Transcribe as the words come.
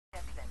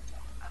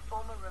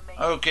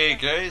Okay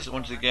guys,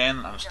 once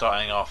again I'm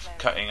starting off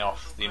cutting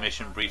off the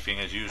mission briefing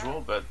as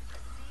usual, but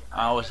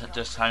I was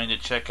just having to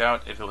check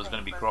out if it was going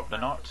to be cropped or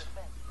not.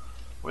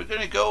 We're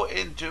going to go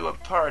into a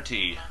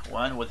party,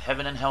 one with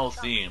heaven and hell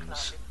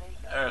themes.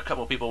 There are a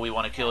couple of people we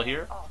want to kill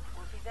here.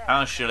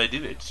 How shall I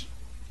do it?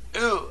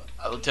 Oh,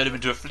 I'll turn him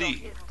into a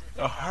flea.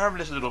 A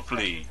harmless little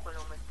flea.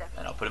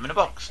 And I'll put him in a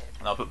box.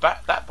 And I'll put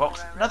back that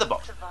box in another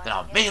box. Then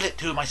I'll mail it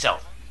to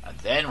myself. And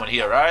then when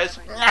he arrives,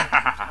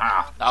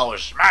 I'll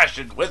smash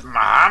it with my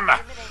hammer.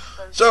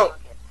 So,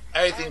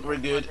 I think we're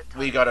good.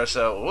 We got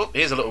ourselves... Oh,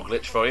 here's a little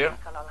glitch for you.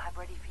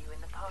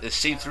 The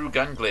see-through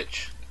gun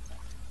glitch.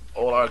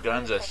 All our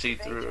guns are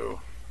see-through.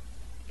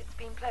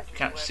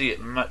 Can't see it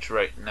much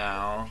right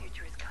now.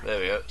 There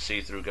we go,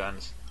 see-through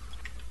guns.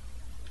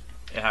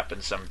 It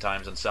happens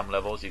sometimes on some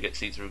levels, you get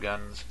see-through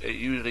guns. It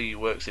usually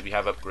works if you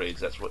have upgrades,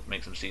 that's what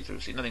makes them see-through.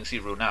 See, nothing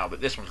see-through now,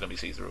 but this one's going to be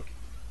see-through.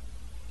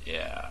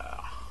 Yeah.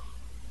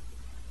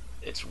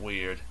 It's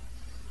weird.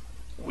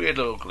 Weird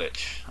little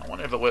glitch. I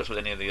wonder if it works with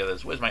any of the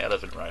others. Where's my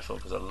elephant rifle?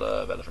 Because I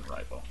love elephant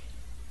rifle.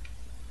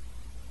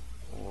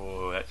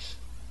 Oh, that's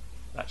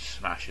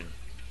smashing.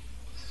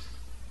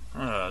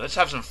 Let's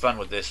have some fun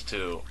with this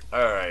too.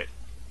 Alright.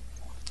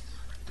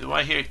 Do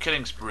I hear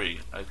killing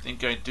spree? I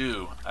think I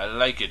do. I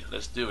like it.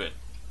 Let's do it.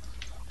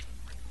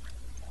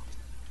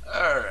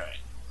 Alright.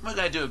 We're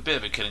gonna do a bit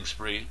of a killing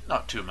spree.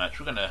 Not too much.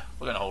 We're gonna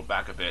hold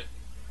back a bit.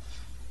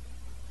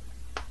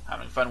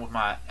 Having fun with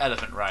my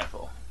elephant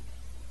rifle.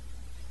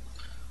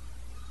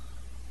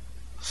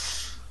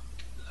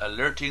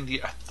 Alerting the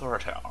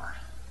authority.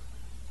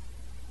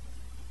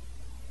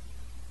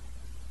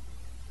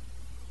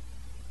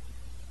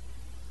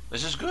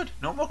 This is good.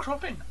 No more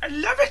cropping. I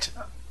love it.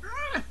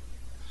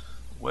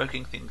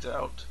 Working things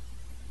out.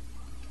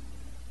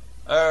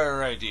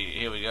 Alrighty,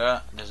 here we go.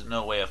 There's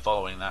no way of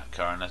following that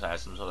car unless I had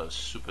some sort of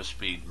super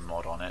speed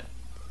mod on it.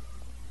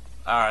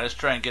 Alright, let's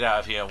try and get out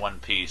of here in one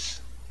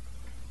piece.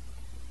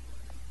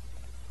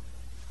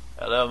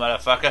 Hello,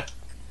 motherfucker.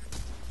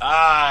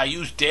 Ah,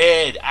 you's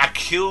dead. I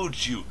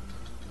killed you.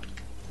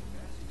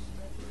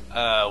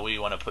 We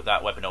want to put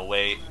that weapon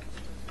away.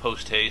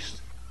 Post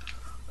haste.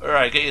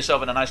 Alright, get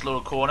yourself in a nice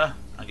little corner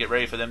and get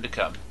ready for them to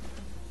come.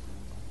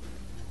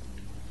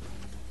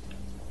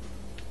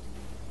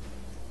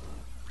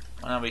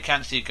 Well, we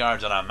can't see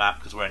guards on our map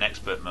because we're in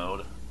expert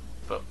mode,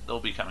 but they'll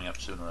be coming up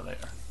sooner or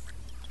later.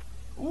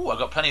 Ooh, I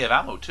got plenty of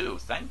ammo too.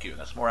 Thank you.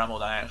 That's more ammo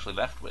than I actually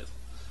left with.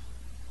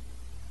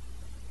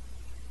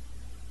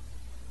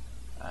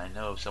 I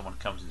know if someone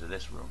comes into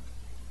this room.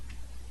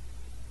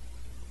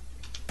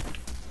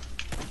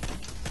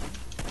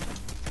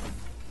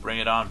 Bring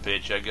it on,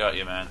 bitch. I got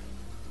you, man.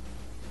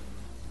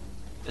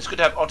 It's good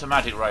to have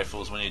automatic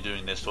rifles when you're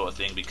doing this sort of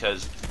thing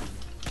because,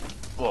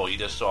 well, you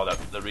just saw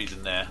the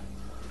reason there.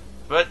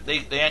 But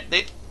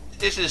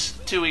this is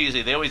too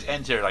easy. They always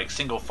enter like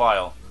single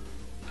file,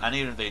 and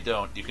even if they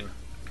don't, you can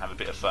have a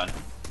bit of fun.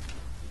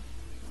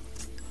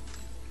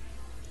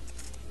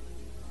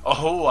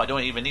 Oh, I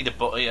don't even need a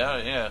bolt.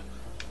 Yeah.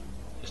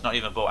 It's not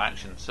even bolt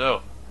action.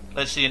 So,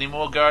 let's see. Any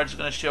more guards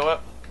going to show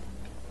up?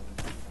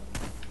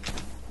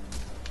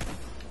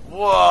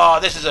 Whoa,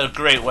 this is a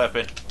great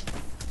weapon.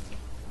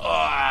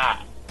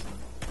 Ah.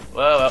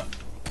 Well,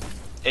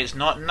 it's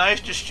not nice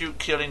to shoot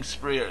killing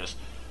sprees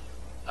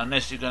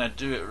unless you're gonna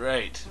do it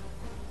right.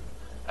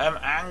 I'm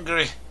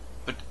angry,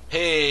 but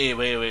hey,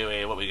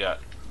 wait, what we got?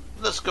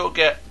 Let's go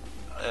get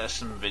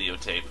some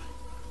videotape.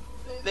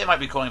 They might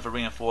be calling for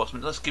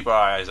reinforcement. Let's keep our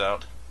eyes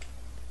out.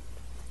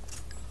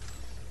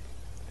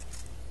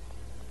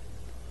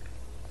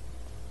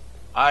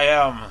 I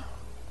am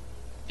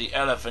the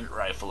elephant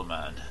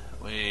rifleman.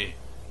 We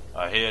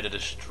are here to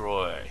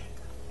destroy.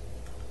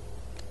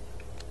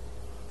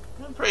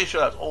 I'm pretty sure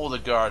that's all the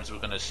guards we're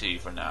going to see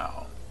for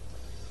now.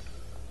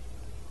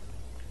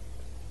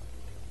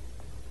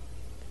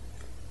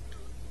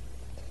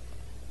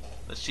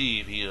 Let's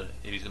see if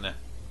he's going to...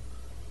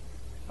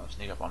 I'll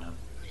sneak up on him.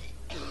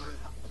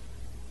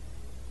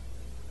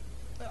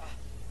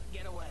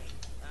 Get away.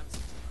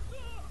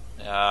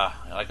 Yeah,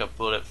 like a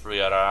bullet through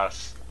your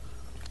ass.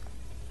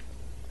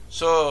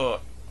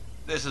 So,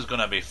 this is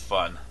going to be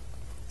fun.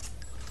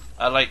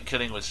 I like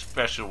killing with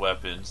special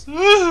weapons.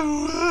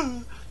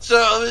 So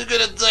we're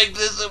gonna take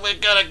this and we're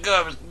gonna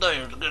go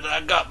upstairs because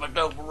I got my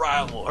double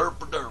rifle. Herp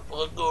derp.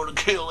 I'm gonna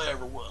kill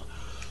everyone.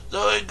 So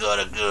we're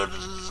gonna go.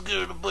 This is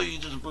gonna be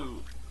just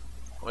move.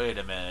 Wait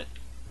a minute.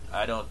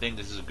 I don't think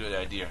this is a good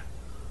idea.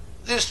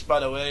 This,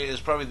 by the way,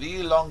 is probably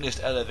the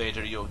longest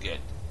elevator you'll get.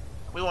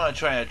 We want to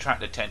try and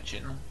attract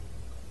attention.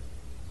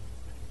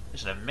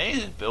 It's an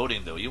amazing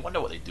building, though. You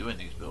wonder what they do in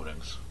these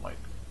buildings, like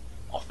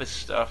office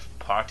stuff,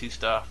 party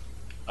stuff.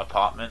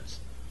 Apartments.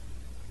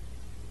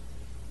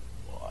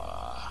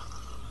 Wow.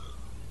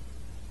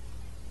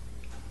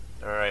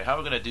 Alright, how are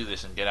we going to do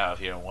this and get out of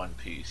here in one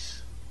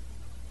piece?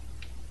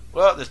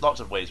 Well, there's lots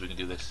of ways we can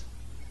do this.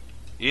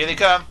 Here they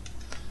come.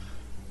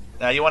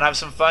 Now, you want to have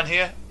some fun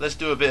here? Let's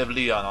do a bit of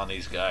Leon on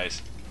these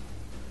guys.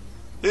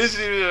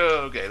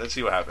 Okay, let's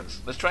see what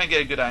happens. Let's try and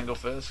get a good angle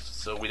first,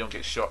 so we don't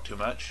get shot too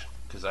much.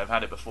 because I've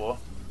had it before.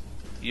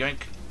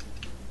 Yoink.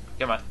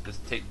 Come on,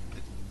 just get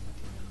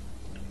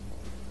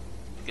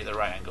the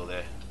right angle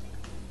there.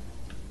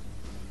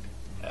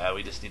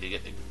 We just need to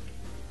get the...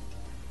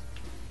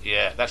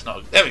 Yeah, that's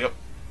not... There we go.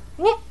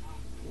 Whoop!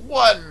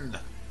 1!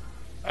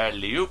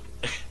 Alley-oop.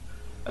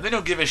 And they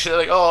don't give a shit,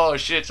 like, oh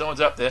shit, someone's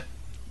up there.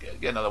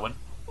 Get another one.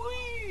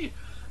 Whee!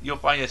 You'll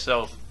find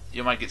yourself,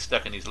 you might get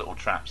stuck in these little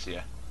traps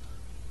here.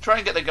 Try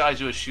and get the guys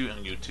who are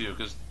shooting you too,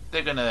 because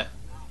they're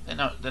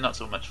not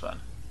so much fun.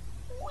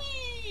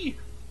 Whee!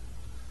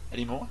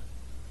 Any more?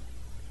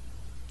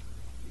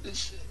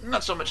 It's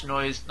not so much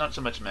noise, not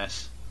so much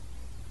mess.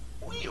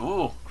 Whee!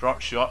 Ooh,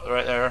 crotch shot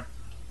right there.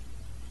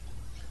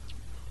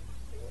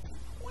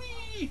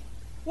 Whee!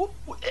 Whoop!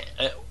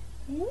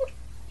 Whoop!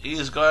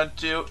 He's going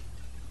to...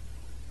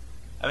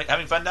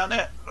 Having fun down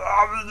there?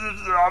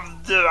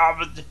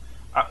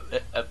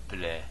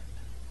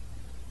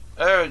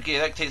 Okay,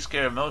 that takes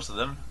care of most of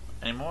them.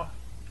 Any more?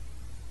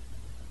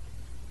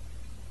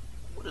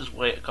 We'll just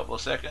wait a couple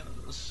of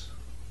seconds.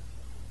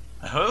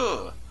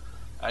 Oh,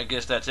 I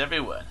guess that's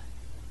everyone.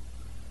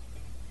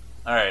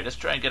 Alright, let's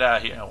try and get out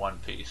of here in one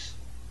piece.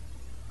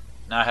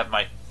 Now I have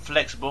my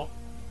flexible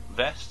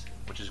vest,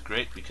 which is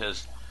great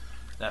because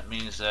that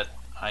means that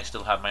I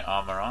still have my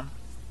armor on.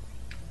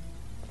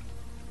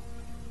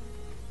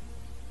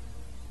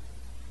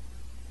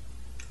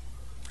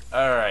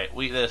 Alright,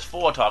 there's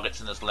 4 targets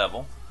in this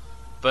level,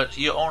 but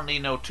you only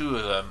know 2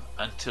 of them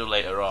until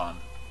later on.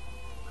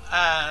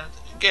 And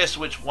guess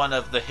which one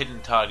of the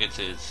hidden targets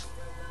is?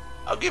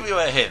 I'll give you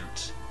a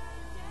hint.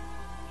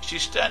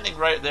 She's standing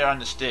right there on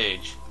the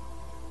stage.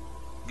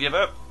 Give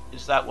up?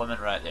 It's that woman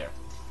right there.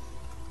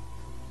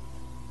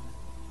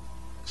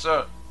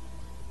 So,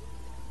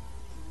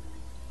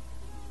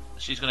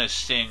 she's gonna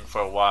sing for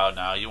a while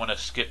now. You wanna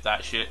skip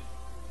that shit?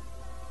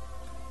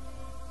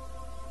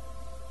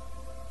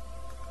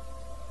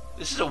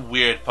 This is a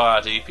weird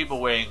party.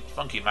 People wearing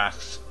funky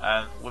masks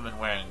and women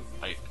wearing,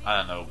 like, I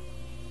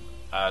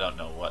don't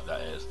know what that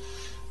is.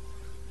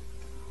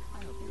 I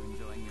hope you're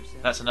enjoying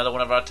yourself. That's another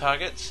one of our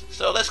targets.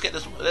 So let's get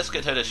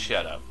her to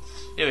shut up.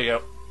 Here we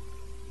go.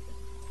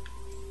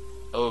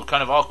 Oh,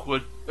 kind of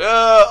awkward.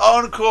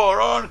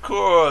 Encore,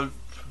 encore.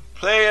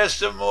 Play us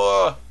some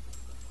more.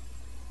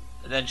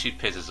 And then she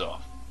pisses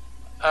off.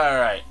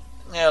 Alright.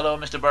 Hello,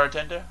 Mr.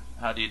 Bartender.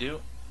 How do you do?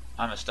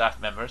 I'm a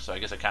staff member, so I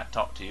guess I can't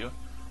talk to you.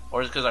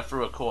 Or is it because I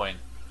threw a coin?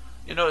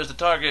 You notice the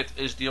target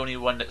is the only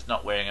one that's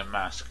not wearing a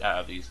mask out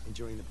of these.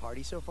 Enjoying the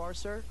party so far,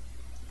 sir?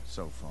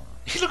 So far.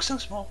 He looks so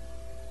small.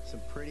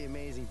 Some pretty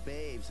amazing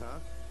babes, huh?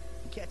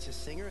 You catch a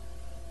singer?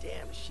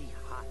 Damn, is she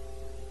hot.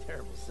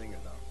 Terrible singer,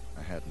 though.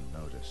 I hadn't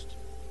noticed.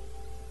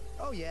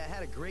 Oh, yeah, I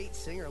had a great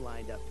singer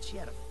lined up, but she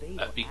had a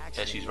fatal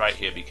accident. She's right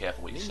here. Be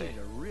careful what you They say.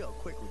 needed a real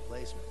quick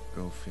replacement.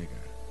 Go figure.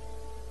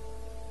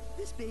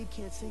 This babe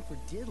can't sing for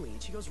diddly,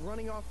 and she goes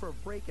running off for a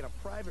break in a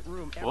private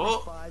room every Whoa.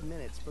 5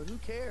 minutes. But who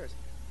cares?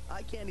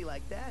 Eye candy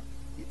like that,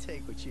 you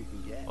take what you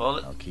can get.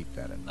 Well, I'll keep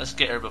that in mind. let's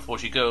get her before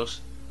she goes.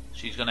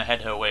 She's gonna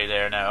head her way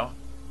there now.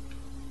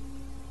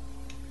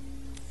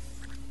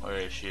 Where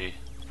is she?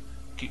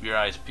 Keep your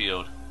eyes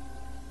peeled.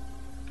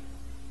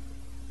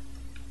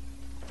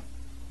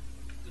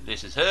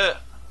 This is her.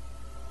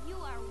 You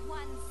are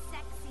one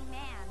sexy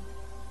man,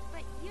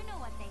 but you know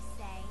what they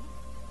say.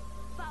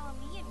 Follow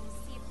me and we'll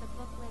see if the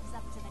book lives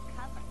up to the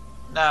cover.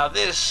 Now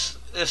this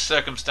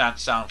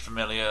circumstance sounds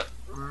familiar.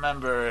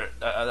 Remember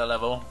that other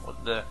level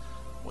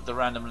with the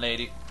random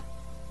lady?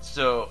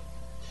 So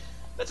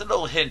that's a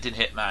little hint in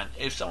Hitman.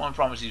 If someone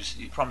promises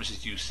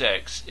you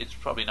sex, it's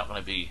probably not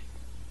going to be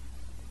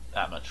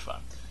that much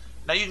fun.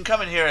 Now you can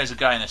come in here as a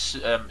guy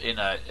in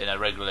a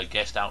regular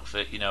guest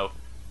outfit, you know.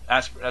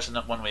 That's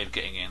not one way of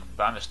getting in,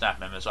 but I'm a staff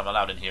member, so I'm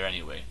allowed in here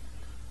anyway.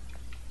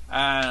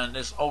 And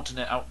there's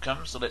alternate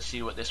outcomes, so let's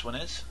see what this one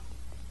is.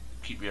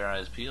 Keep your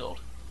eyes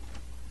peeled.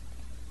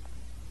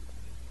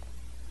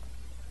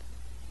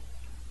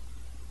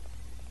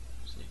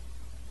 See.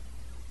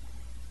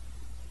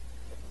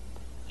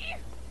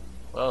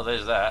 Well,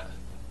 there's that.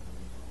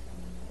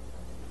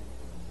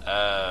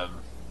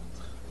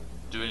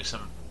 Doing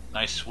some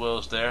nice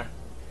swirls there.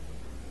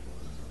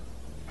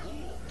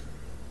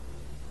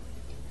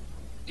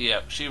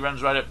 Yeah, she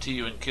runs right up to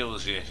you and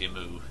kills you if you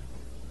move.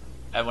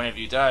 And whenever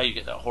you die, you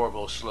get that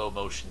horrible slow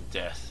motion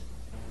death.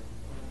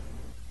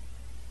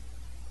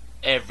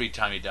 Every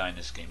time you die in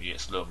this game, you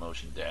get slow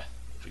motion death.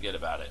 Forget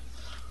about it.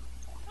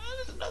 And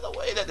there's another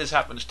way that this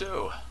happens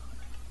too.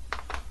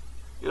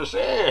 You see,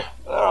 there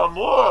are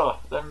more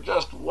than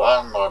just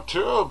 1 or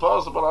 2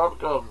 possible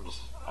outcomes.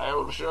 I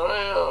will show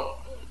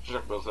you.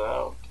 Check this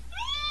out.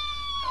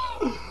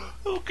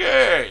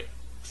 Okay,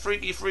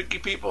 freaky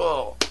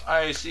people.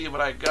 I see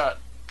what I got.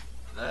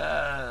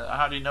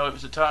 How do you know if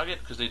it's a target?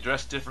 Because they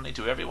dress differently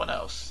to everyone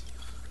else.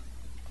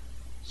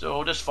 So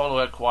we'll just follow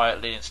her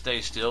quietly and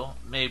stay still.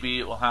 Maybe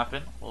it will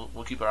happen.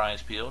 We'll keep our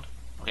eyes peeled.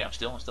 Okay, I'm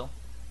still.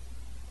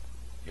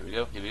 Here we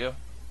go.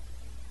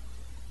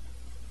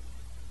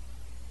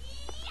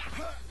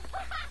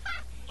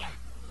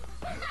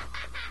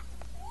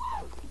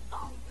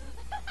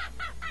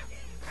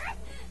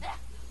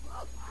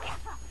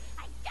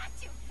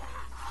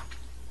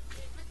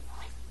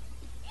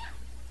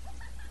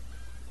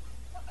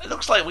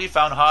 looks like we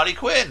found Harley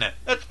Quinn.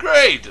 That's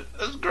great.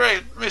 That's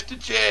great. Mr.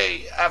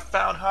 J, I've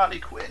found Harley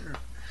Quinn.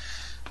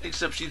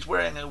 Except she's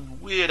wearing a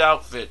weird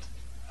outfit.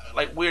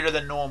 Like weirder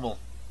than normal.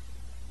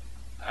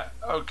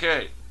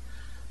 Okay.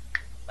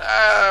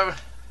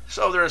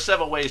 So there are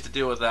several ways to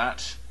deal with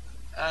that.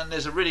 And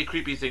there's a really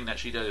creepy thing that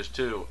she does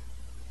too.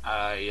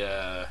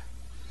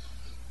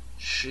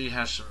 She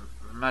has some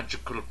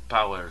magical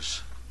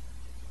powers.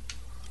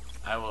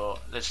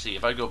 Let's see,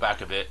 if I go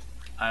back a bit,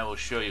 I will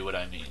show you what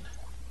I mean.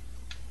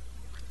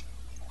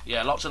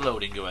 Yeah, lots of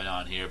loading going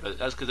on here, but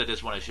that's because I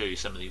just want to show you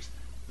some of these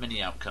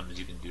mini outcomes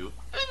you can do.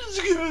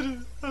 It's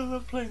good. I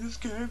love playing this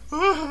game.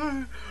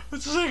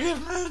 It's like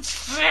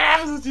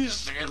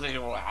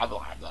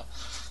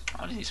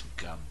I need some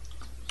gum.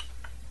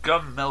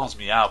 Gum mellows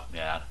me out,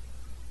 man.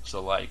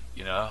 So like,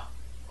 you know,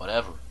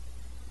 whatever.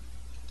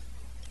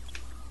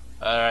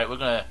 Alright, we're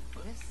gonna...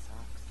 This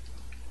sucks.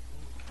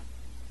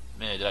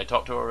 Man, did I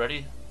talk to her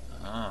already?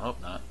 I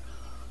hope not.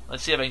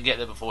 Let's see if I can get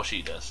there before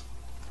she does.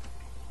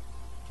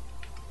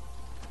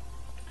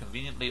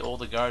 Conveniently, all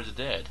the guards are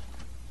dead.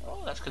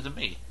 Oh, that's because of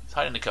me. It's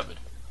hiding in the cupboard.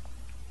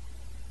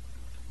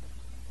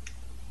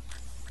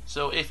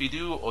 So if you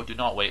do or do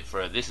not wait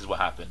for her, this is what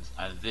happens.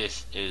 And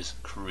this is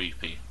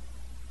creepy.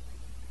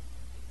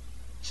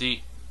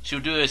 See, she'll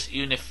do this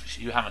even if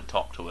you haven't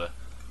talked to her.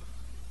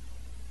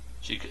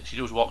 She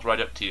just walks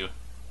right up to you.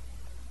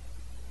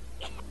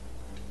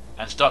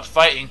 And starts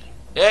fighting.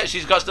 Yeah,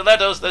 she's got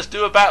stilettos. Let's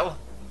do a battle.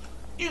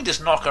 You can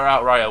just knock her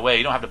out right away.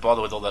 You don't have to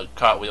bother with all the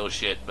cartwheel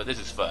shit, but this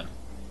is fun.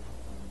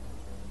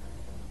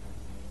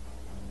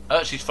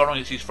 Oh, she's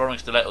throwing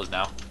stilettos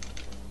now.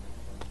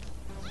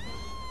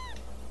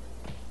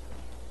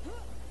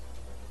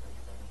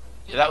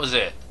 Yeah, that was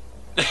it.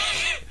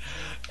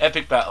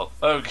 Epic battle.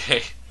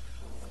 Okay.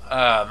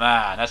 Ah,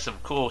 man, that's some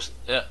cool...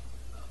 Yeah.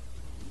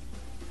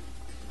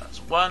 That's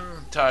one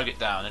target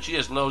down, and she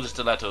has loads of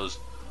stilettos.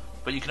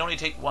 But you can only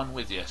take one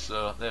with you,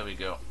 so there we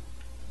go.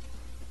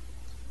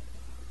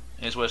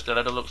 Here's what a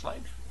stiletto looks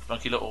like.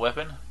 Funky little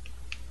weapon.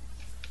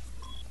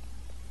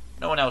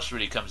 No one else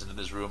really comes into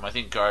this room. I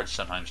think guards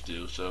sometimes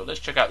do. So let's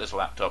check out this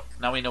laptop.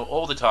 Now we know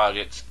all the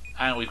targets,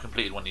 and we've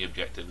completed one of the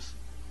objectives.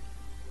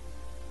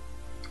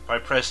 By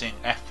pressing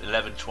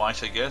F11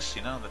 twice, I guess.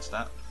 You know, that's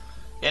that.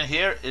 And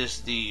here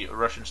is the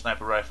Russian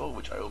sniper rifle,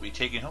 which I will be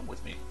taking home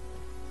with me.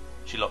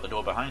 She locked the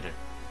door behind her.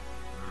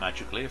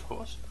 Magically, of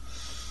course.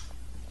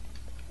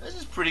 This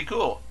is pretty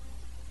cool.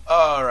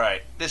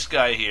 Alright, this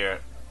guy here.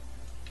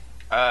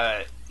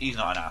 He's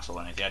not an asshole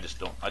or anything.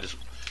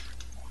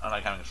 I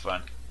like having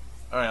fun.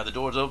 Alright, now the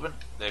door's open.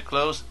 They're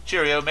closed.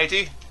 Cheerio,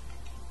 matey.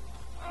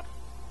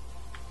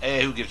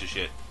 Hey, who gives a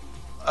shit?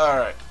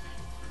 Alright.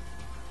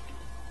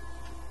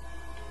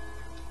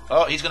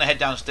 Oh, he's gonna head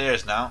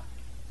downstairs now.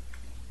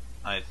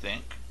 I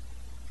think.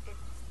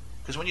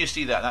 Because when you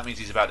see that, that means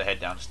he's about to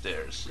head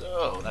downstairs.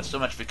 So, that's so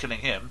much for killing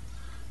him.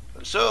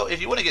 So, if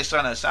you want to get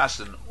Silent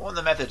Assassin, one of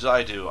the methods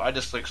I do, I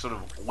just like sort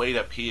of wait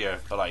up here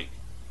for like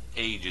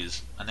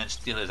ages and then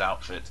steal his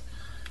outfit.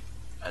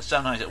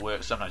 Sometimes it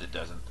works, sometimes it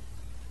doesn't.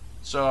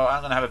 So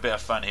I'm gonna have a bit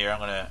of fun here.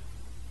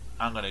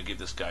 I'm gonna give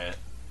this guy a...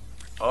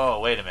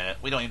 Oh, wait a minute.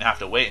 We don't even have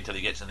to wait until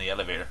he gets in the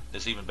elevator.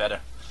 It's even better.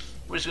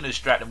 We're just gonna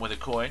distract him with a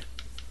coin,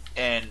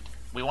 and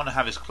we want to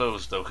have his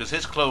clothes though, because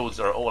his clothes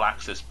are all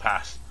access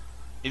pass.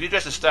 If you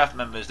dress as staff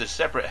members, there's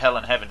separate Hell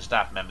and Heaven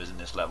staff members in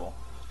this level.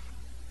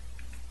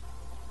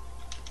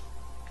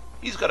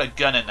 He's got a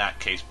gun in that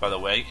case, by the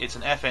way. It's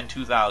an FN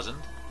 2000,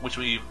 which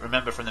we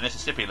remember from the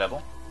Mississippi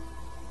level.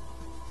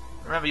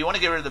 Remember, you want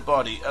to get rid of the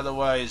body,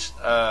 otherwise,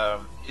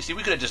 you see,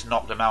 we could have just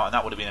knocked him out and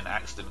that would have been an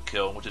accident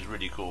kill, which is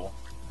really cool.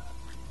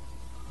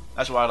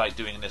 That's what I like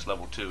doing in this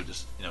level too,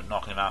 just, you know,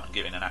 knocking him out and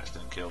getting an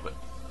accident kill, but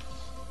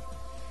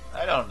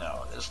I don't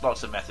know. There's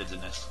lots of methods in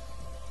this.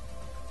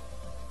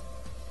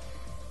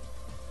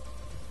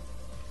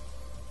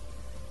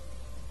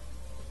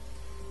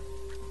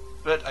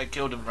 But I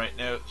killed him right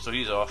now, so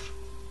he's off.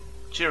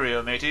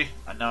 Cheerio, matey,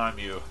 and now I'm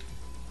you.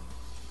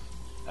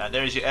 And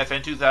there's your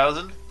FN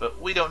 2000,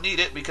 but we don't need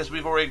it because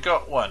we've already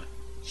got one.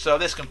 So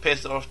this can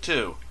piss off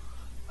too.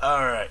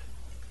 Alright.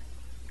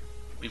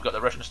 We've got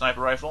the Russian sniper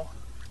rifle.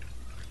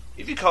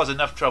 If you cause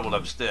enough trouble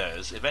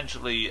upstairs,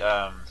 eventually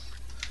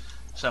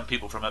some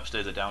people from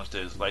upstairs or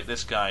downstairs, like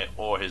this guy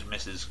or his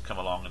missus, come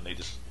along and they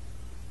just...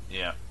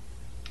 Yeah.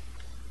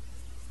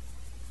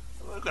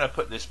 We're going to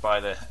put this by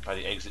the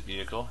exit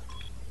vehicle.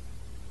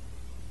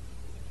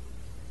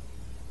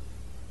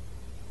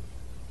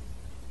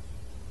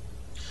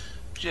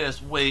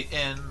 Just wait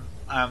in.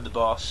 I'm the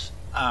boss.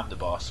 I'm the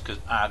boss because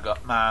I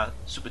got my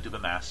super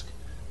duper mask.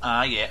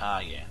 Ah yeah,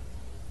 ah yeah.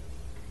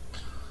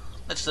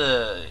 Let's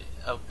and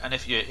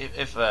if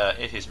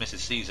his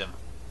missus sees him,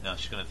 you know,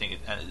 she's gonna think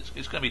and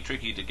it's gonna be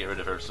tricky to get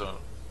rid of her. So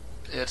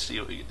let's see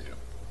what we can do.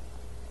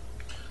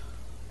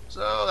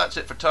 So that's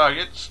it for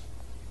targets.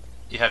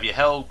 You have your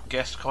Hell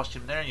guest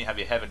costume there, and you have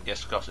your Heaven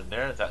guest costume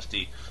there. That's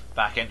the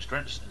back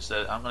entrance.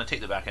 Instead, I'm going to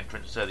take the back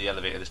entrance instead of the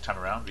elevator this time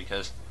around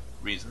because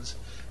reasons.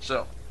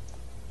 So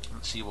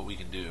let's see what we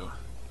can do.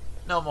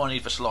 No more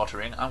need for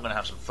slaughtering. I'm going to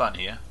have some fun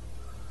here.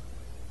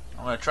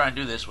 I'm going to try and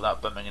do this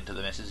without bumping into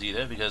the missus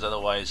either, because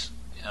otherwise,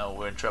 you know,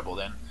 we're in trouble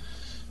then.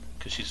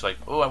 Because she's like,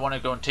 oh, I want to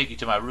go and take you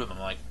to my room. I'm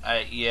like,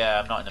 yeah,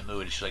 I'm not in the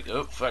mood. She's like,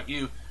 oh, fuck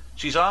you.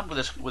 She's armed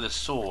with a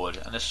sword,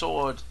 and the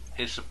sword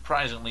is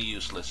surprisingly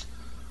useless.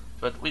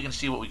 But we can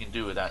see what we can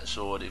do with that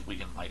sword if we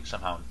can, like,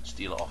 somehow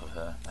steal it off of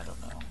her. I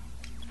don't know.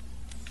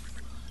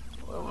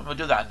 We'll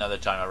do that another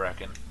time, I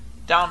reckon.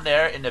 Down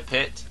there in the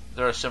pit,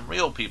 there are some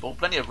real people,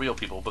 plenty of real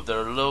people, but there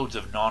are loads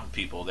of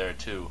non-people there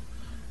too.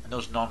 And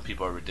those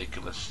non-people are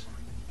ridiculous.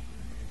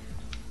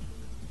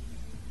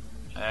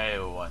 I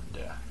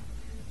wonder.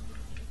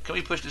 Can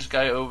we push this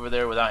guy over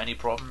there without any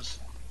problems?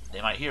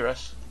 They might hear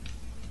us.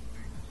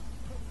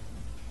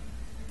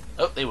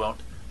 Oh, they won't.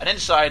 And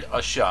inside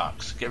are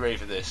sharks. Get ready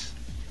for this.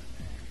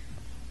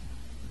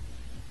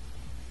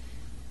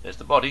 There's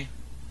the body.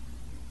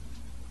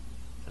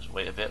 Just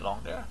wait a bit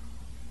longer.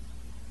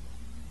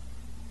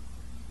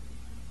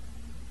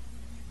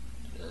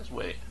 Just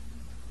wait.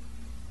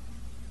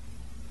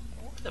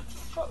 What the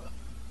fuck?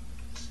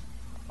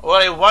 All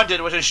I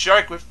wanted was a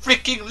shark with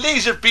freaking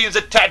laser beams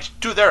attached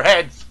to their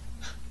heads.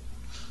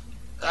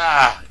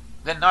 Ah,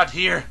 they're not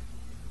here.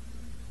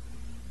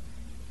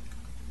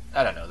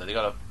 I don't know. They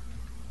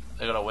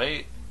gotta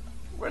wait.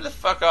 Where the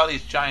fuck are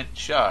these giant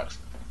sharks?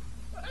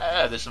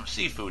 Ah, there's some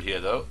seafood here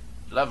though.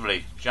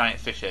 Lovely giant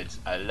fish heads.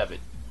 I love it.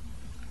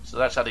 So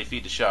that's how they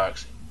feed the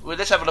sharks. Well,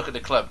 let's have a look at the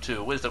club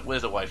too. Where's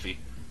the wifey?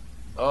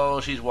 Oh,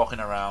 she's walking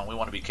around. We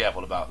want to be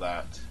careful about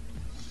that.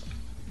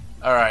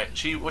 All right.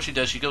 What she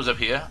does? She goes up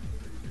here,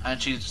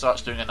 and she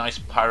starts doing a nice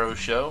pyro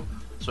show.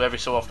 So every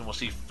so often we'll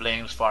see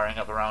flames firing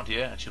up around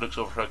here, and she looks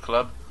over her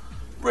club.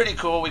 Really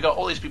cool. We got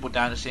all these people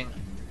dancing.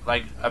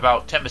 Like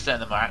about 10% of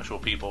them are actual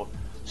people.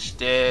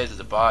 Stairs. There's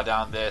a bar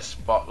down there.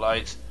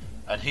 Spotlights.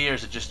 And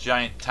here's just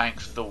giant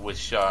tanks filled with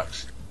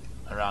sharks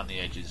around the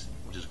edges,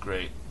 which is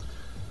great.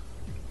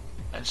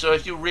 And so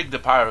if you rig the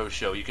pyro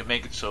show, you can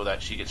make it so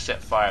that she gets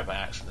set fire by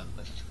accident.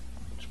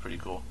 It's pretty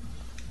cool.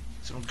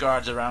 Some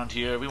guards around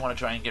here. We want to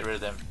try and get rid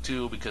of them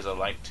too, because I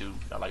like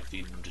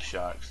feeding them to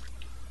sharks.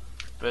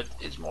 But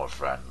it's more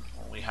fun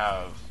when we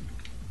have...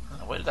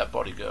 where did that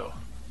body go?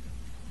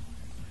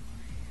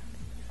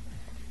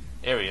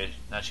 There he is.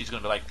 Now she's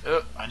going to be like,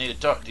 oh, I need to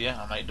talk to you.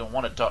 I'm like, don't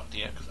want to talk to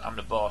you because I'm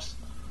the boss.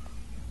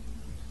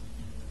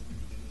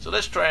 So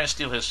let's try and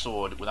steal his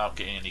sword without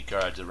getting any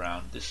guards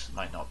around. This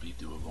might not be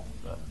doable,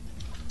 but...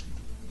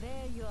 There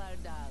you are,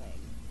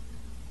 darling.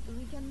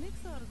 We can mix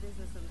our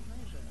business and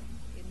pleasure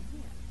in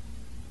here.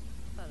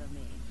 Follow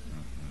me.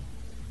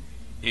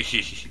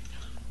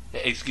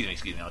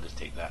 Excuse me, I'll just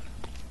take that.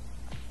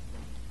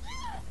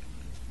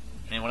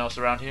 Anyone else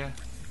around here?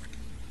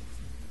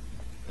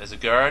 There's a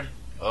guard.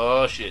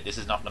 Oh shit, this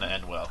is not going to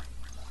end well.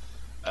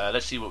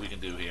 Let's see what we can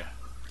do here.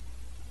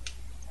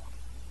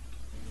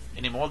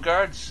 Any more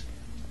guards?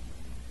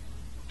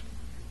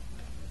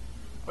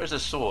 Where's the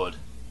sword?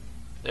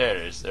 There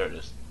it is, there it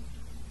is.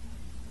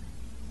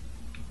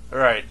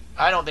 Alright,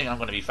 I don't think I'm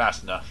going to be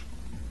fast enough.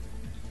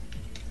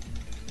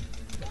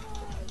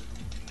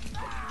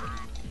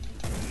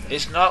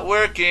 It's not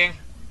working.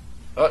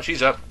 Oh,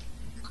 she's up.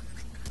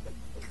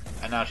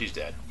 And now she's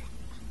dead.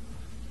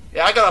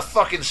 Yeah, I got a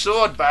fucking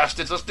sword,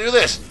 bastards. Let's do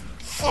this.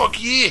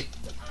 Fuck yeah.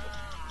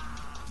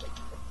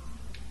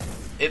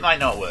 It might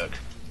not work.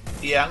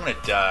 Yeah, I'm gonna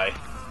die.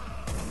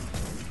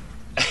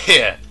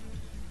 Yeah.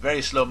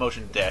 Very slow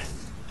motion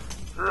death.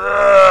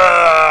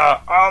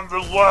 I'm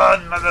the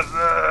one,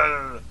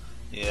 motherfucker.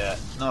 Yeah,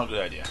 not a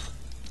good idea.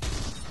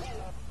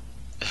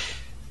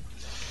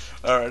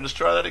 Alright, let's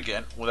try that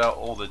again without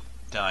all the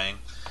dying.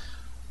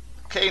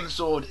 Cane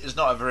sword is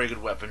not a very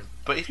good weapon,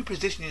 but if you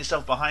position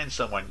yourself behind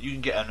someone, you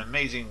can get an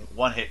amazing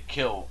one-hit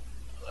kill,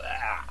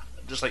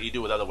 just like you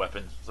do with other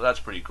weapons. So that's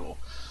pretty cool.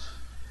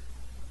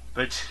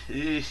 But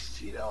you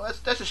know,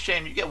 that's a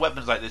shame. You get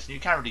weapons like this, and you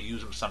can't really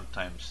use them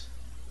sometimes.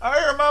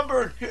 I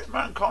remember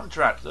Hitman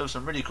Contract. There were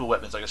some really cool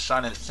weapons, like a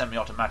silent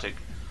semi-automatic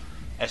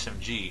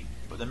SMG.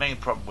 But the main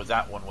problem with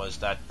that one was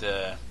that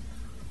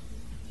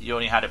you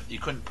only had you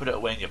couldn't put it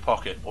away in your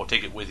pocket or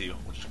take it with you,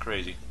 which is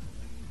crazy.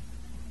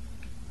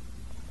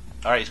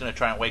 Alright, he's going to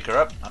try and wake her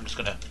up. I'm just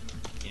going to...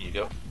 Here you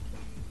go.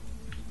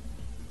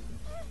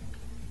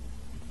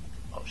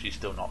 Oh, she's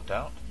still knocked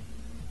out.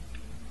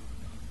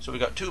 So we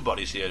got two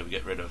bodies here to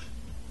get rid of.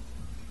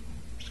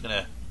 Just going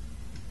to...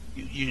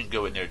 You can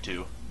go in there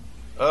too.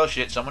 Oh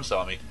shit, someone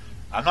saw me.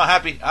 I'm not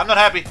happy. I'm not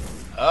happy.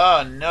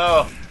 Oh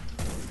no.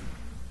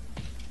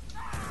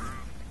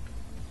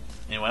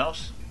 Anyone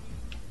else?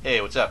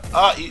 Hey, what's up?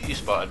 Oh, you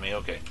spotted me.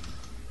 Okay.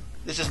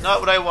 This is not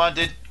what I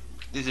wanted.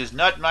 This is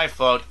not my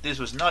fault. This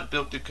was not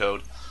built to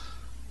code.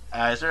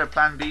 Is there a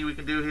plan B we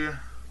can do here?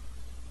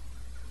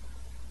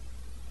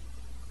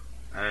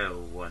 I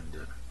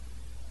wonder.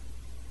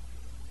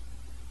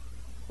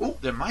 Oh,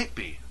 there might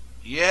be.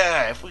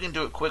 Yeah, if we can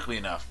do it quickly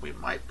enough, we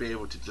might be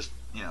able to just,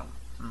 you know...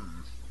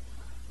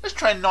 Let's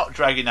try not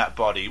dragging that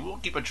body. We'll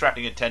keep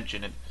attracting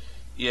attention, and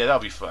yeah, that'll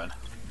be fun.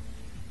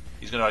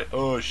 He's gonna like,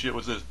 oh shit,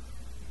 what's this?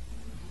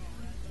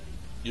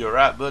 You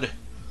alright, buddy?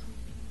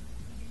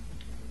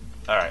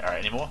 Alright,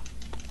 any more?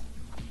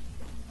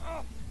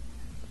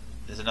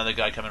 There's another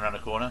guy coming around the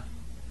corner.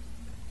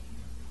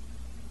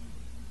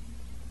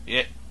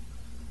 Yeah.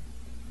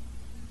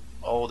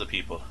 All the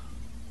people.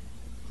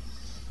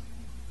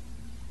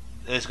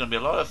 There's going to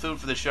be a lot of food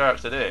for the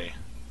sharks today.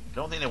 I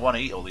don't think they want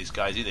to eat all these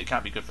guys either. It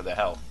can't be good for their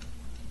health.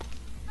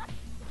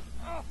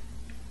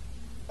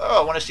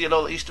 Oh, I want to see a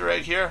little Easter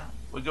egg here.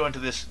 We'll go into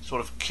this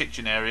sort of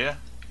kitchen area.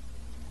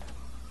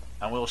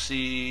 And we'll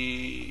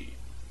see...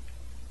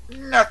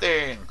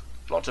 nothing!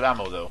 Lots of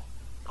ammo though.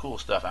 Cool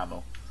stuff,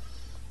 ammo.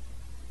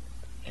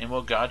 Any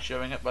more guards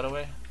showing up, by the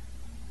way?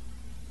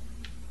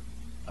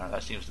 Alright,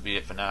 that seems to be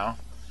it for now.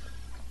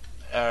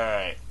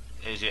 Alright,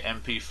 here's your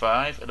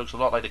MP5. It looks a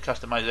lot like the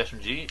customized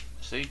SMG.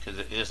 See, because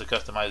it is a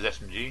customized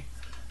SMG.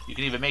 You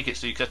can even make it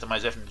so your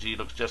customized SMG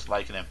looks just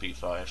like an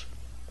MP5.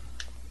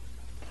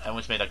 And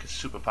it's made like a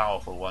super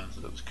powerful one,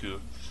 so that was cool.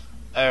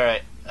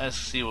 Alright, let's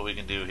see what we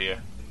can do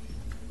here.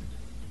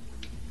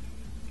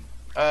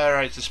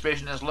 Alright,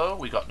 suspicion is low,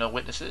 we got no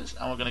witnesses,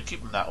 and we're going to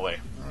keep them that way.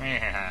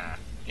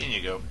 In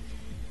you go.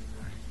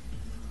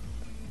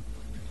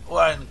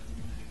 One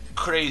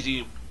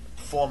crazy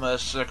former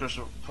circus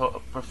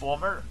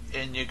performer,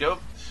 in you go.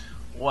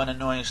 One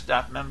annoying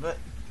staff member.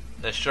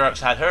 The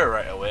sharks had her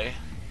right away.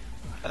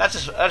 And that's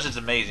just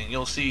amazing.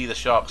 You'll see the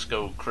sharks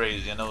go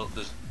crazy, and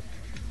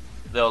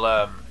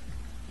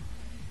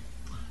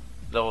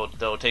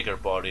they'll take her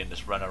body and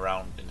just run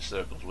around in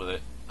circles with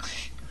it.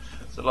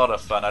 It's a lot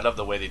of fun. I love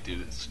the way they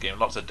do this game.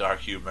 Lots of dark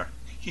humor.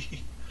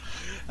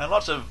 And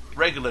lots of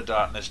regular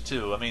darkness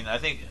too. I mean, I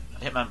think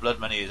Hitman Blood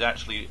Money is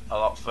actually a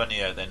lot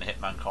funnier than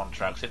Hitman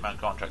Contracts. Hitman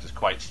Contracts is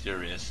quite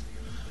serious.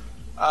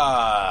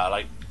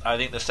 Like, I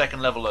think the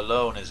second level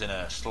alone is in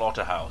a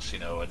slaughterhouse, you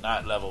know, and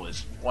that level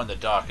is one of the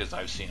darkest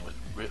I've seen,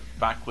 with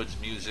backwards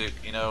music,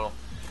 you know.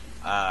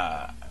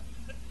 Yeah,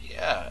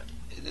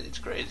 it's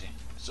crazy.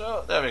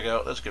 So there we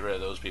go. Let's get rid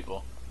of those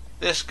people.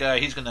 This guy,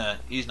 he's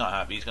not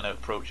happy. He's gonna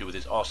approach you with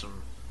his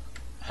awesome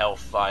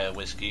Hellfire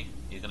whiskey.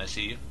 He's gonna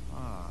see you.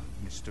 Ah,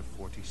 Mr.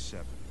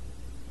 47.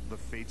 The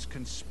fates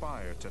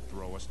conspire to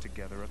throw us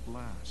together at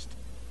last.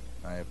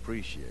 I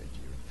appreciate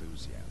your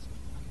enthusiasm.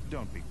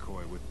 Don't be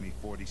coy with me,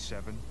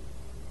 47.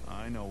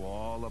 I know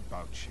all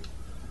about you.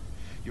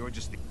 You're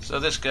just the... So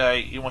this guy,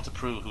 you want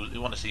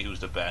to see who's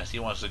the best. He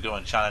wants to go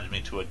and challenge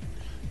me to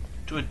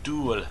a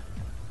duel.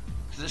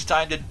 So it's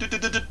time to duel.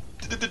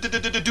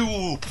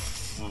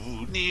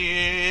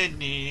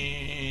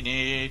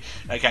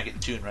 I can't get the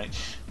tune right.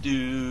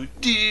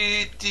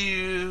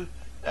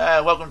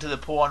 Welcome to the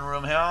porn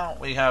room here.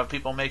 We have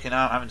people making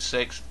out, having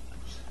sex.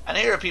 And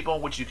here are people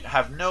which you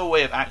have no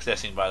way of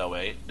accessing, by the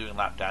way, doing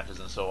lap dances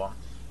and so on.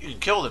 You can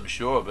kill them,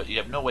 sure, but you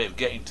have no way of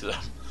getting to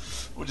them,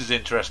 which is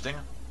interesting.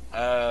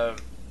 I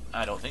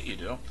don't think you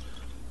do.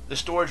 The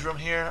storage room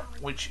here,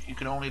 which you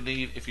can only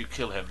leave if you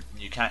kill him.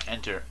 You can't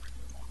enter.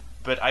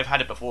 But I've had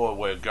it before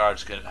where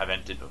guards have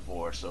entered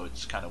before, so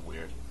it's kind of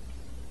weird.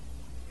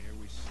 Here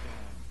we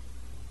stand,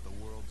 the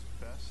world's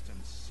best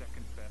and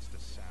second best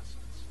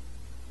assassins.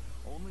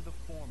 Only the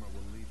former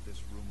will leave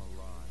this room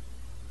alive.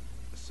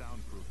 The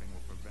soundproofing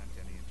will prevent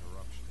any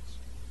interruptions.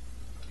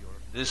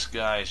 This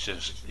guy's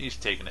he's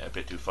taking it a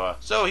bit too far.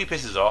 So he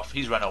pisses off.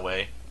 He's run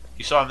away.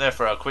 You saw him there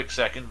for a quick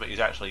second, but he's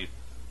actually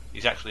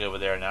over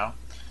there now.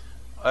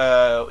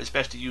 It's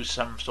best to use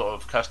some sort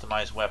of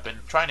customized weapon.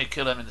 Trying to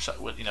kill him and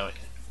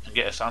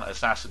get a silent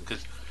assassin,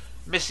 because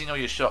missing all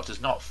your shots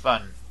is not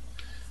fun.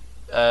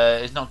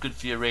 It's not good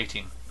for your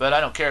rating. But I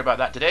don't care about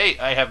that today.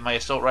 I have my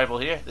assault rifle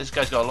here. This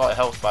guy's got a lot of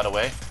health, by the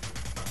way.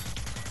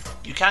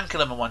 You can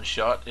kill him in one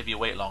shot if you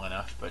wait long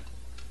enough, but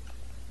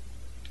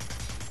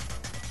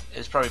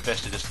it's probably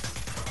best to just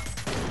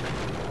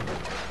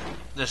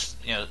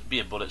be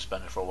a bullet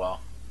spender for a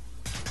while.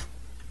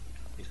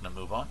 He's gonna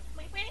move on.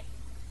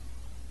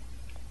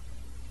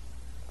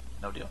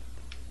 No deal.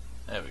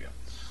 There we go.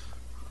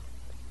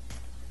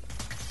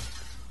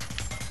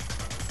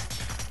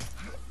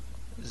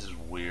 This is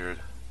weird.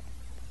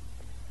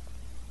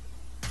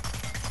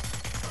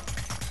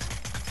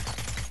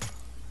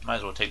 Might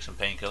as well take some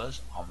painkillers.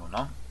 Om nom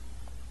nom.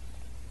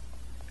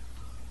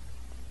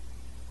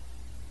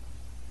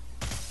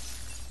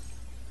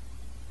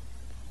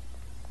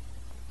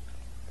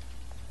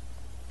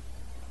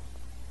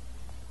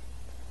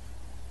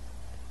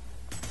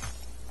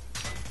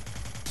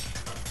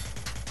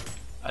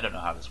 I don't know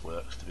how this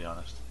works, to be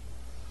honest.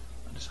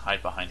 I'll just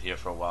hide behind here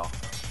for a while.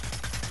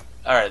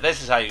 Alright,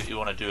 this is how you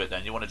want to do it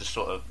then. You want to just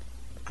sort of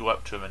go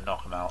up to him and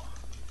knock him out.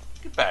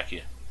 Get back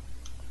here.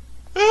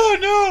 Oh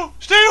no!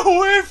 Stay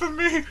away from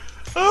me!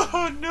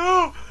 Oh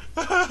no!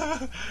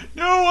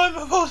 No, I'm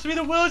supposed to be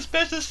the world's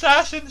best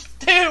assassin!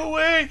 Stay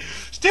away!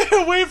 Stay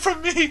away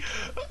from me!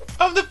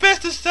 I'm the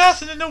best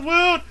assassin in the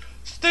world!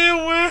 Stay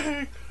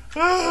away!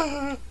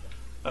 Oh,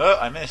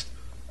 I missed.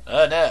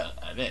 Oh no,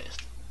 I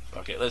missed.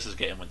 Fuck it, let's just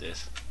get in with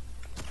this.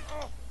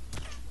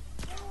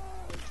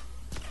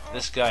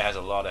 This guy has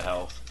a lot of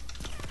health.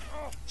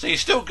 So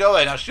he's still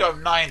going. I've shot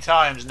him 9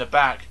 times in the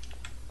back.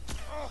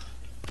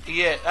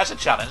 Yeah, that's a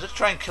challenge. Let's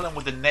try and kill him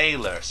with the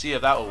nailer. See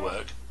if that will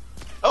work.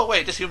 Oh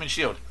wait, this human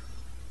shield.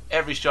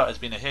 Every shot has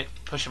been a hit.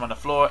 Push him on the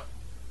floor.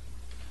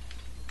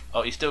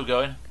 Oh, he's still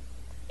going.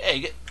 Yeah,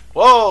 you get...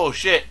 Whoa,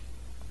 shit.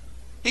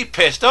 He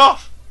pissed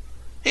off.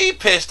 He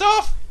pissed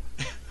off.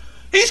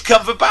 He's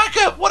come for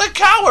backup. What a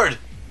coward.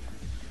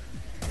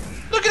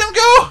 Look at him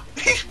go.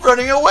 He's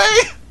running away.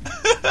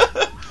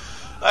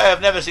 I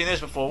have never seen this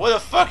before. Where the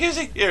fuck is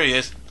he? Here he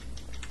is.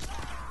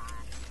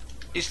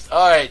 He's...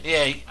 Alright,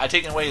 yeah, I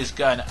taken away his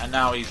gun, and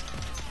now he's...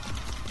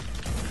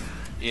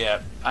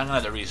 Yeah, I'm gonna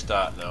have to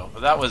restart, though.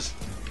 But that was...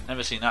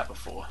 Never seen that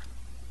before.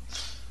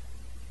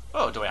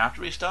 Oh, do I have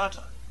to restart?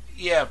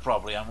 Yeah,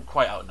 probably. I'm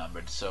quite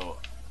outnumbered, so...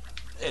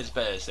 It's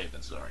better safe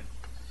than sorry.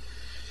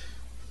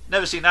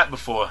 Never seen that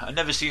before. I've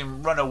never seen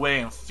him run away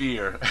in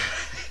fear.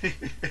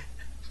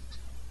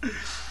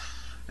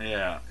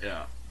 Yeah.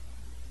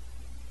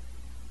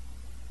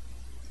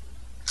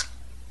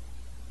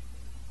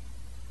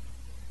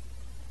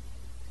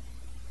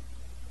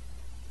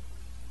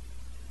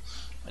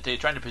 I tell you,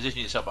 trying to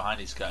position yourself behind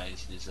these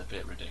guys is a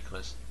bit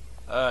ridiculous.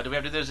 Do we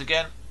have to do this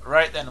again?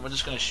 Right then, we're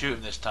just going to shoot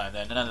him this time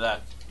then. None of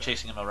that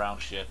chasing him around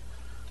shit.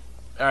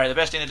 Alright, the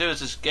best thing to do is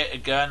just get a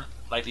gun,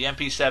 like the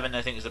MP7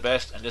 I think is the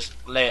best, and just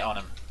lay it on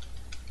him.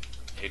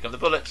 Here come the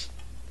bullets.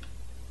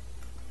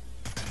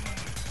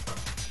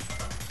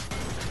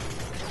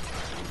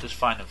 Just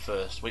find them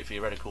first. Wait for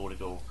your reticle to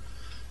go.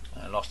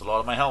 I lost a lot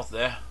of my health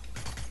there.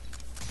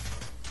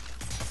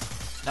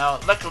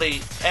 Now, luckily,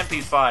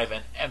 MP5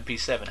 and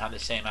MP7 have the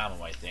same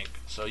ammo, I think.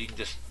 So you can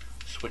just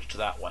switch to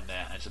that one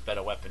there, and it's a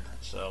better weapon.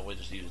 So we'll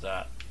just use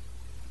that.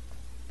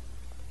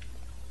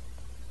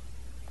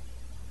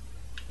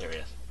 There he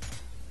is.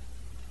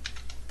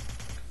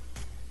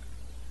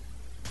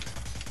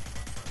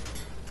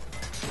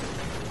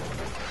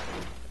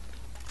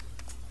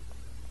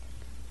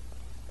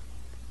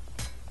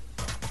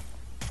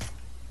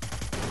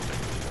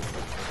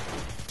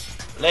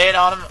 Lay it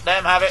on him, let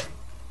him have it.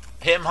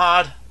 Hit him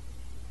hard.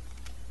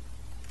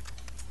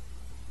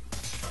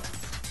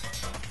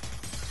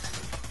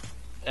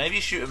 And if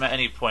you shoot him at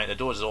any point, the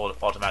doors all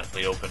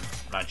automatically open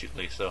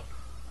magically, so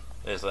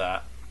there's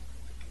that.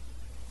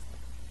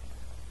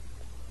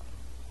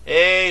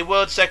 Hey,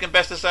 world's second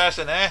best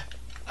assassin, eh?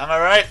 Am I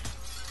right?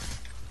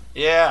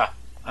 Yeah,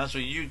 that's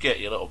what you get,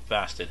 you little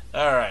bastard.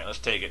 Alright, let's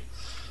take it.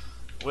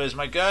 Where's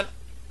my gun?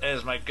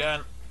 There's my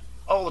gun.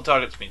 All the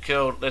targets have been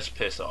killed. Let's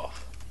piss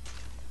off.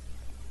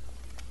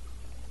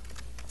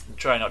 And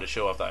try not to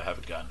show off that I have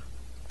a gun.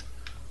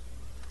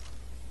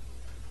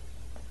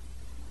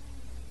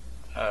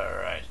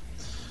 Alright.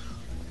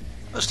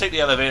 Let's take the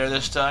elevator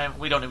this time.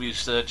 We don't need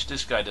search.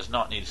 This guy does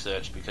not need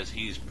search because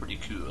he's pretty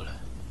cool.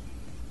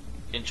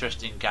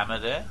 Interesting camera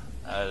there.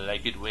 I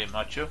like it way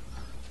mucho.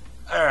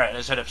 Alright,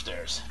 let's head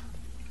upstairs.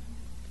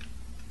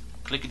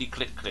 Clickety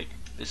click click.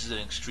 This is an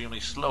extremely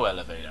slow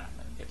elevator.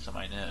 It gets on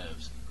my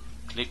nerves.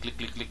 Click click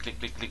click click click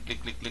click click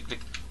click click click click.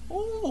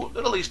 Ooh,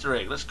 little Easter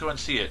egg. Let's go and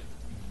see it.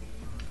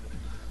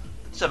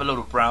 Let's have a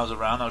little browse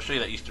around. I'll show you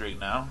that Easter egg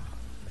now.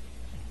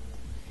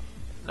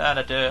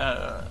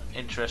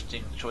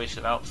 Interesting choice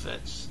of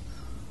outfits.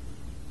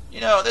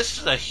 You know, this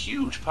is a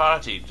huge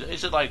party.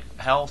 Is it like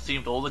hell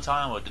themed all the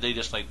time, or do they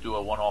just like do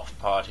a one-off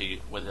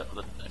party with it?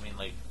 I mean,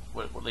 like,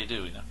 what do they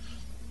do? You know.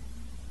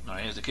 All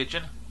right, here's the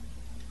kitchen.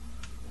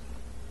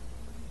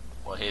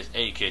 Well, here's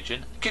a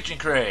kitchen. Kitchen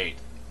crate.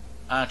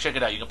 Check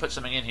it out. You can put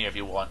something in here if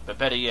you want, but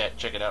better yet,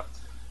 check it out.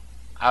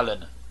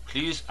 Alan,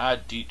 please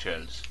add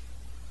details.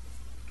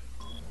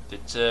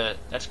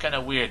 That's kind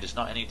of weird. There's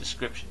not any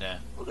description there.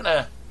 We're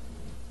gonna.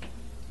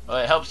 Well,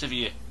 it helps if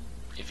you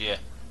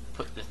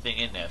put the thing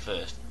in there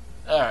first.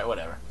 Alright,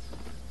 whatever.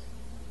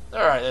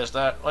 Alright, there's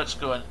that. Let's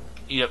go and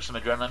eat up some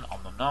adrenaline,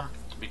 nom nom,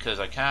 because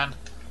I can.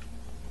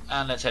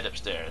 And let's head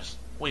upstairs.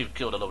 We've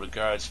killed a load of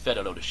guards, fed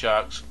a load of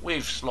sharks.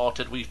 We've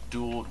slaughtered, we've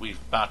dueled, we've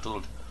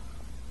battled.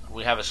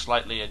 We have a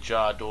slightly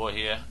ajar door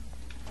here.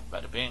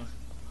 Bada bing.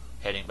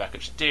 Heading back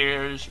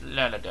upstairs.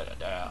 La la da da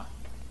da.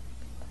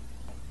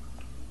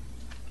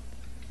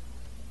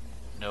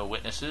 No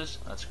witnesses.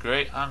 That's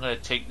great. I'm going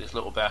to take this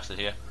little bastard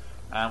here,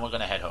 and we're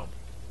going to head home.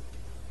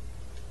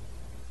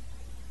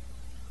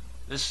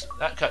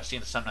 That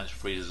cutscene sometimes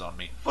freezes on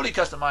me. Fully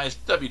customized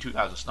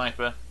W2000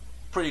 sniper.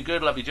 Pretty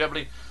good, lovely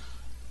jubbly.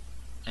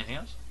 Anything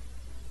else?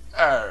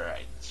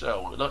 Alright,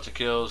 so lots of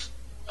kills.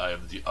 I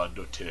am the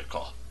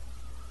Undertaker.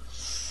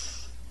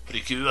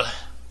 Pretty cool.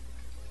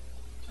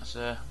 It's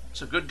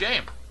a good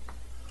game.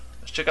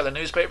 Let's check out the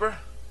newspaper.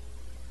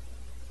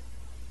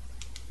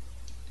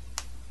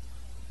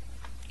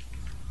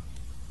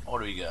 What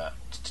do we got?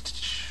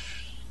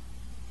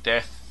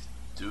 Death,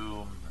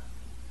 doom,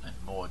 and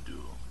more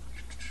doom.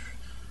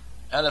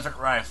 Elephant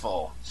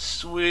rifle.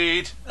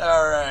 Sweet.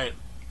 Alright.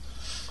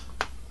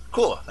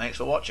 Cool. Thanks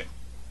for watching.